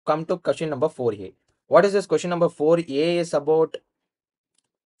come to question number 4a. What is this question number 4a is about?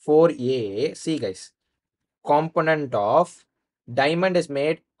 4a, see guys, component diamond is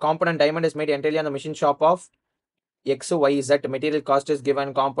made entirely on the machine shop of XYZ. Material cost is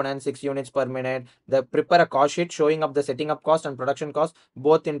given, component 6 units per minute. Prepare a cost sheet showing up the setting up cost and production cost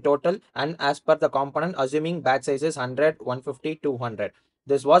both in total and as per the component, assuming batch size is 100, 150, 200.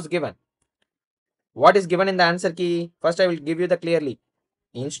 This was given. What is given in the answer key? First I will give you the clearly.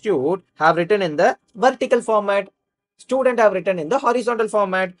 Institute have written in the vertical format, student have written in the horizontal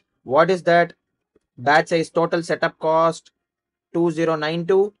format. What is that? Batch size total setup cost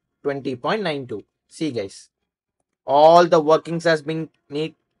 2092, 20.92. See guys, all the workings has been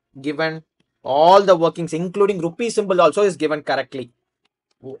given. All the workings including rupee symbol also is given correctly.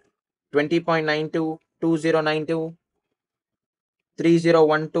 20.92, 2092,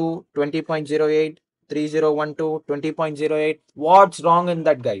 3012, 20.08, 3012, 20.08. What's wrong in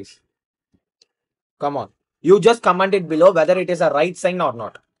that, guys? Come on. You just comment it below whether it is a right sign or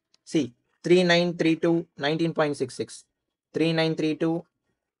not. See, 3932, 19.66. 3932,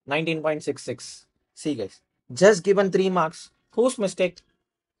 19.66. See, guys. Just given 3 marks. Whose mistake?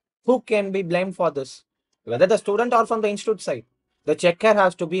 Who can be blamed for this? Whether the student or from the institute side. The checker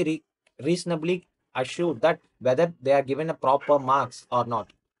has to be reasonably assured that whether they are given a proper marks or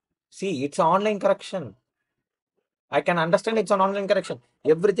not. See, it's an online correction. I can understand it's an online correction.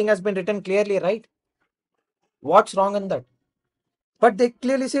 Everything has been written clearly, right? What's wrong in that? But they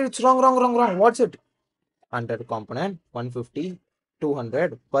clearly say it's wrong. What's it? 100 component, 150,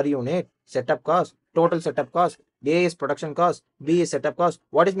 200 per unit, setup cost, total setup cost. A is production cost, B is setup cost.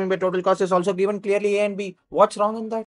 What is meant by total cost is also given clearly A and B. What's wrong in that?